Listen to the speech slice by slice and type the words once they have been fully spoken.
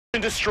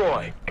and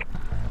destroy.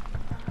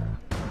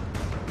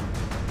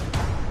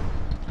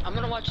 I'm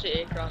gonna watch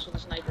the A cross with a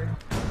sniper.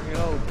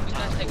 Yo, You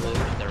guys take blue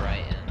bomb. to the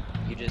right, and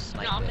you just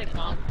snipe No, I'll it. take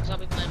bomb, because I'll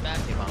be playing back.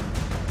 Take bomb.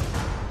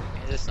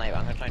 Here's a snipe.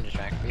 I'm gonna try and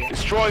distract for you.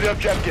 Destroy the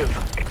objective.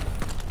 Anything?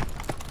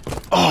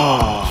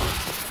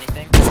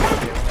 Yeah,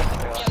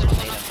 there's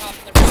one on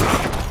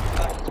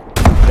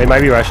top. They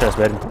might be rushing us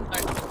mid.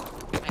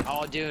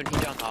 Oh, dude, he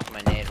jumped off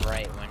my nade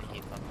right when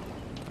he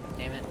fucking.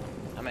 Damn it.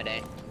 I'm at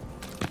A.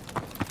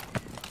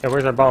 Yeah,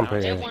 where's our bomb I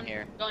player? don't Day see one,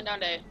 here. going down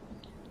to A.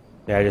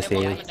 Yeah, I just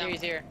see Yeah, him. well, He's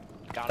here.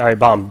 Got him. Alright,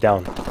 bomb,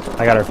 down.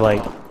 I got our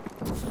flank.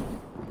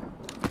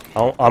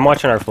 I'm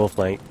watching our full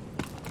flank.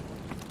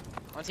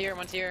 One's here,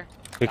 one's here.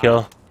 Good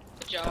kill.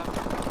 Good job.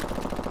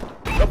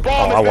 The bomb Oh,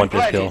 I has been want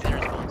this planted. kill. He's in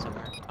our spawn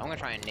somewhere. I'm gonna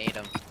try and nade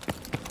him.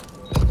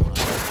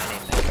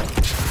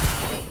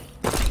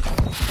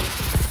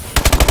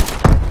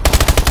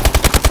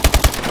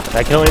 Did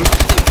I kill him?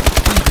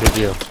 Good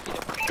deal.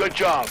 Good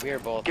job. We are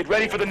both. Get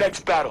ready for the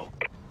next battle.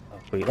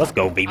 Sweet, let's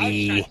go, I was trying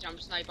baby. to jump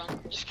snipe him,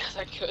 just because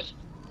I could.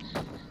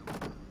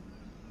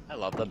 I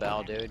love the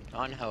bell, dude.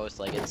 On host,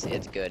 like it's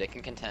good. It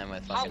can contend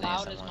with How fucking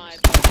loud ASM is my... ones.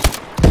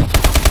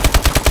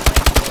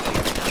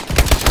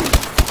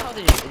 How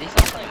did you? Did he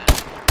stop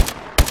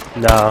that?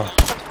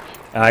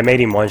 No. I made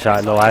him one shot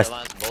in the last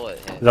bullet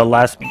hit. the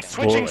last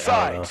Switching bullet.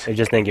 I don't know. sides. It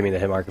just didn't give me the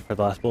hit marker for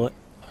the last bullet.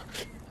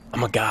 Oh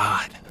my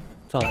god.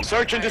 That's all I-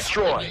 Search and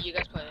destroy. You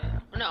guys play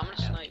A. Oh, no, I'm gonna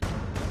snipe.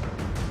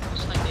 I'll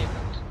snipe A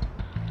cross.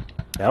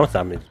 That one's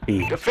not mid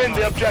B. Defend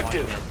the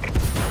objective.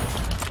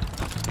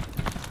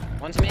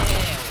 One's mid.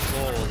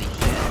 Holy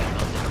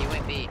shit! He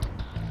went B.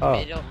 Oh.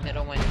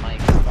 Middle went like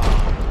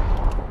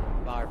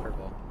bar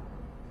purple.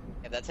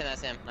 Yeah, that's him.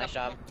 That's him. Nice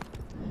job.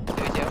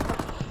 2v2.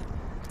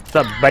 What's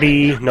up,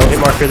 buddy? No hit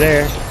marker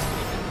there.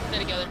 Stay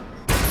together.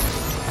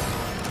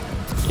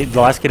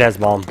 The last kid has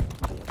bomb.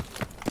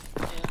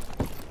 Yeah.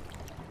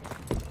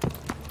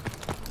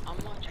 I'm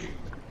watching.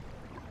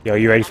 Yo,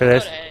 you ready for I'm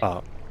this? gonna go to A.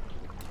 Oh.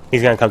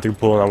 He's gonna come through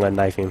pool and I'm gonna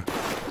knife him.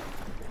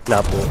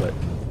 Not pool, but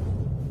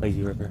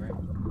lazy river.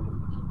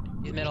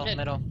 He's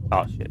middle.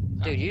 Oh shit.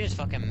 Dude, you just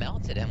fucking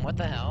melted him. What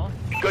the hell?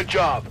 Good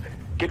job.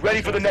 Get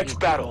ready for the next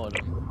battle.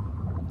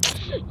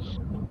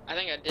 I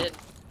think I did.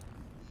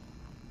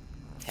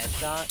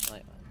 Headshot?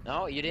 Like,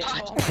 no, you didn't.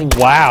 Oh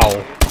Wow.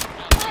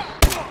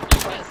 I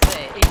was gonna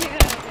say, you even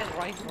have his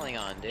rifling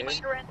on, dude. I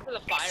ran for the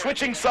fire.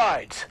 Switching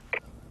sides.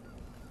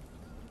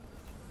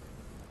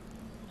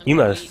 You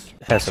must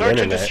have some Search and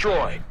internet.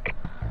 destroy.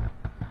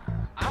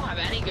 I don't have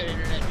any good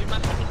internet, dude. My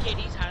fucking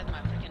KD's higher than my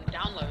freaking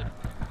download.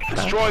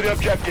 Destroy the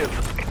objective.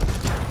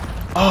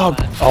 Oh,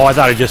 I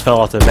thought it just fell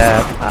off the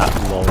map. Ah,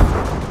 lol.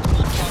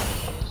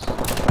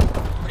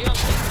 What are you on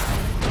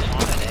Facebook?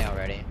 I'm on A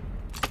already.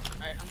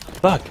 Alright, I'm coming.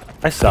 Fuck,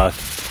 I suck.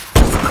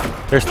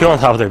 There's two on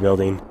top of their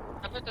building.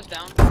 I put this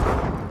down. I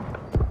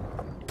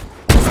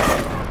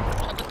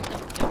put this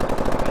down.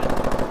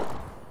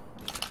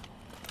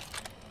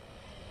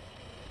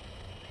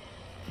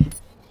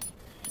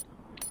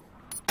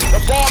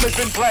 The bomb has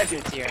been planted.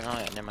 It's here. Oh,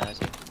 yeah, never mind.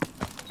 That's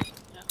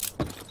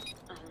I'm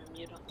gonna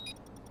mute him.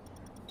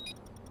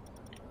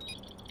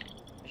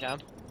 Good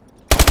job.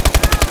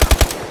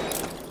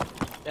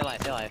 Stay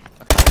alive, stay alive.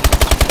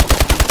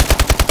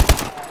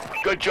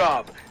 Good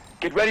job.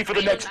 Get ready for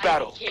the next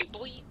battle. Okay,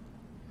 boy.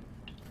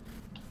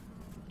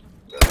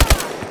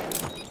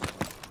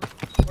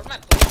 Where'd my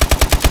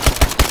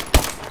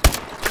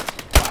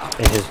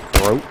In his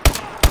throat.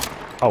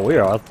 Oh, we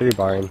are all three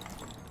barring.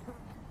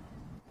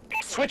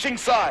 Switching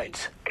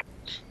sides.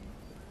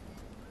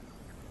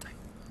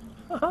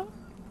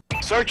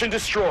 Search and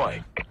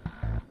destroy.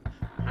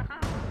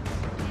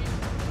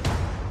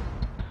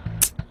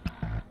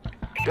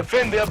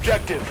 Defend the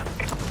objective.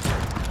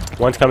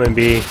 One's coming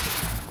B.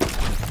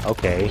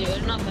 Okay. Yeah,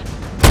 there's nothing.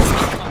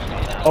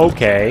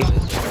 Okay.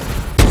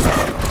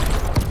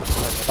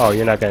 Oh,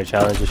 you're not gonna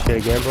challenge this shit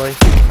again, boy?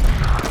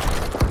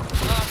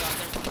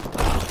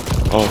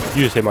 Oh,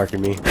 you just hit marked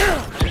me. I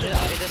did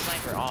the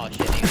sniper. Oh,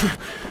 shit. Maybe.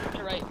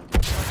 You're right.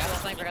 Got the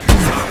sniper, got the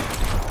sniper.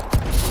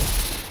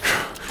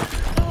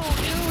 Oh,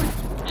 dude.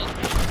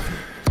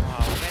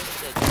 Wow, you guys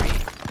did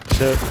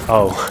 3.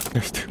 Oh,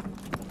 there's two.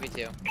 Me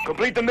too.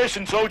 Complete the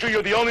mission, soldier.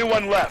 You're the only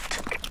one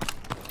left.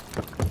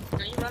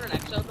 Can you run an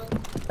exo, bro?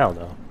 Hell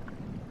no.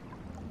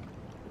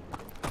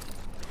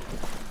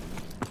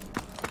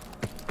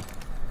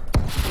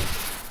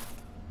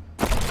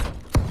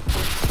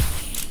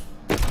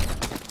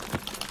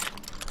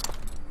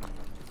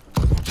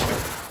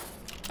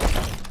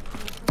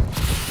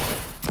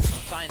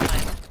 Fine.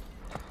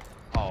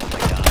 Oh my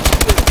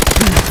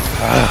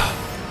god.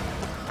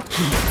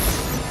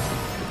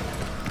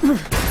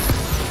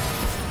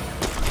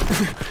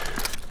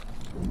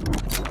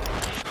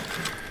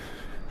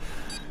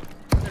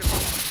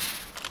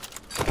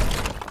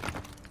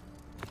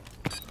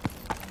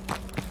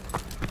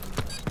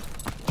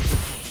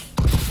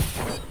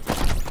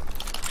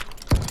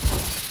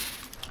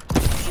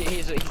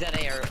 He's at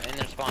A or in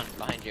their spawn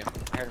behind you.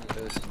 I heard him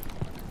boost.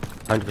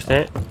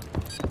 100%?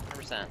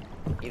 100%.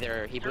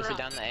 Either he boosted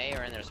down the A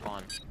or in their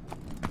spawn.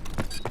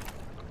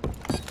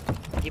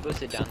 he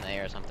boosted down in the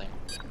air or something.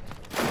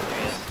 There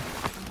he is.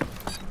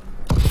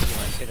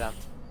 Good job.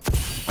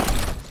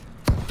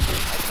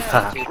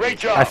 Ha. Great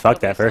job. I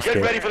fucked that first Get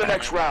hit. ready for the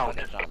next round.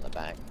 Shot in the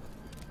back.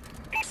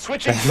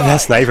 Switching That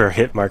sides. sniper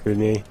hit markered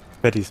me.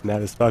 Bet he's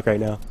mad as fuck right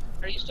now.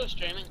 Are you still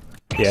streaming?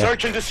 Yeah.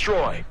 Search and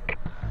destroy.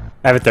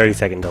 I have a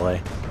 30-second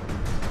delay.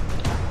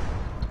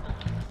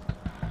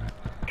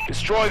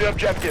 Destroy the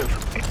objective.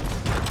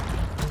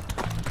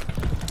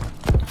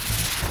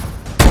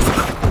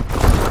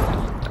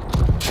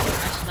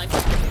 I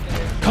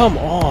sniped. Come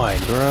on,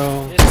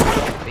 bro. They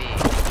smoked B.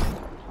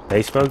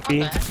 They smoked B?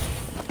 What the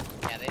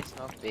heck? Yeah, they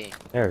smoked B.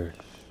 They're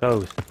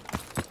so...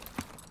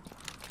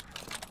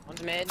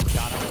 One's mid,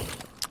 got him.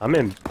 I'm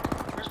in...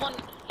 There's one.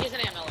 He's an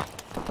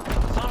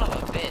AML. Son of a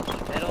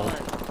bitch. Middle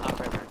and top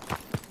river.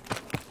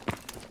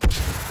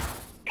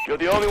 You're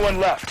the only one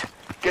left.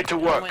 Get to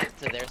One work. went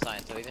to their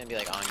side, so he's gonna be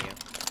like on you.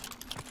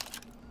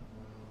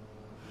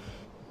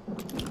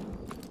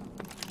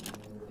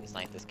 He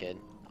sniped this kid.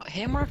 Oh,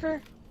 hit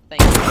marker?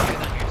 Thank you. He's on your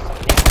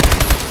side.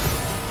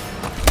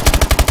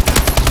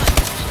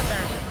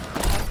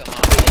 Fuck him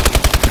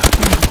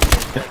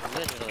off. Like,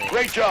 literally.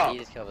 Great job. He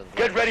just killed with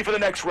Get one. ready for the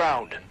next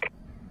round.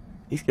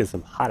 These kids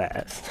some hot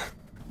ass.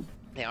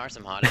 They are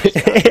some hot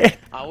ass.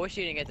 I wish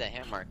you didn't get that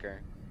hit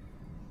marker.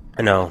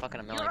 I know. Fucking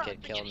a You're million a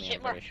kid killed freaking me, hit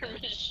I'm pretty marker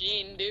sure.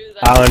 machine, dude.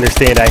 I don't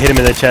understand. I hit him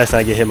in the chest and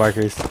I get hit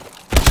markers.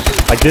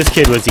 Like, this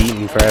kid was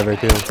eating forever,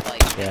 too.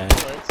 Yeah.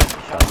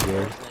 Shot him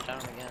weird. first and then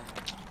shot him again.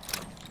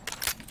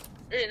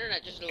 Your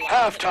internet just lies.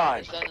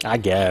 Halftime. I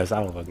guess.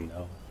 I don't fucking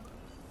know.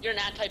 Your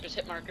NAT type is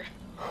hit marker.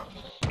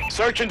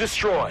 Search and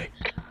destroy.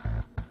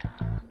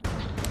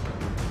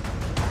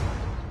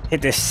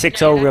 Hit this No, 6-0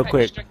 your real NAT type is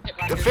quick. strict hit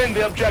marker. Defend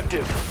the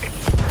objective.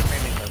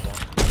 Framing purple.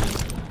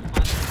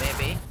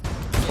 Maybe.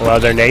 Well,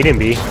 they're nading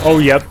B. Oh,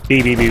 yep.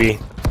 B, B, B, B.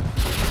 Then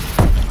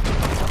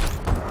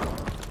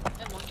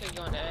one kid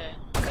going to A.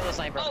 Kill the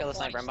sniper, Oh, kill the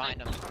sniper, I'm boy,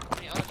 behind him.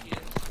 Oh, Jesus.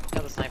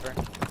 Kill the sniper.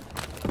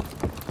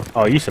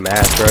 Oh, you some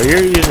ass, bro.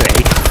 You're using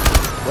H...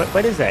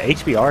 What is that?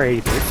 HBR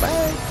 83?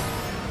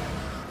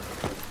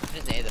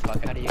 Just ate the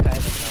fuck out of you guys,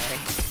 I'm sorry.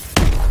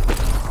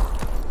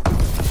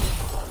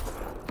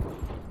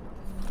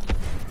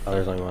 Oh,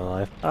 there's only one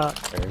life. Ah,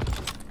 there.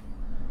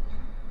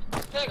 I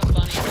feel like a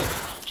bunny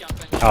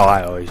jumping. Oh,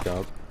 I always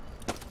jump.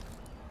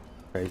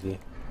 Crazy.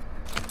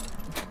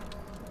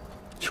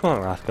 What you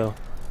want, Roscoe?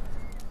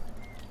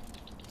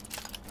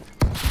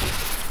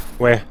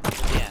 Where?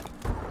 Yeah.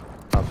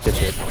 Oh, good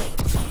shit.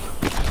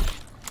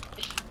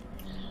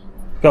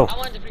 Go. I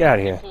wanted to Get out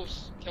of here. Cool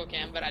kill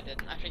cam, but I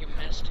didn't. I freaking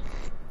missed.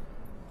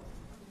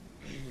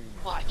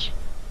 Watch.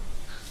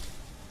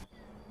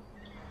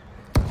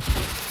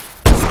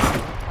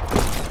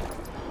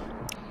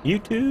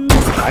 YouTube?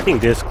 I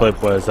think this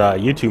clip was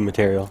YouTube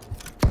material.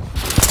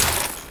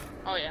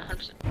 Oh yeah,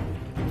 100%.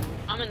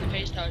 I'm in the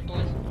face tag,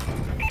 boys.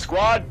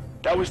 Squad,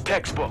 that was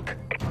textbook.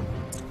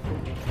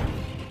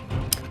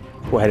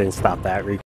 Go ahead and stop that.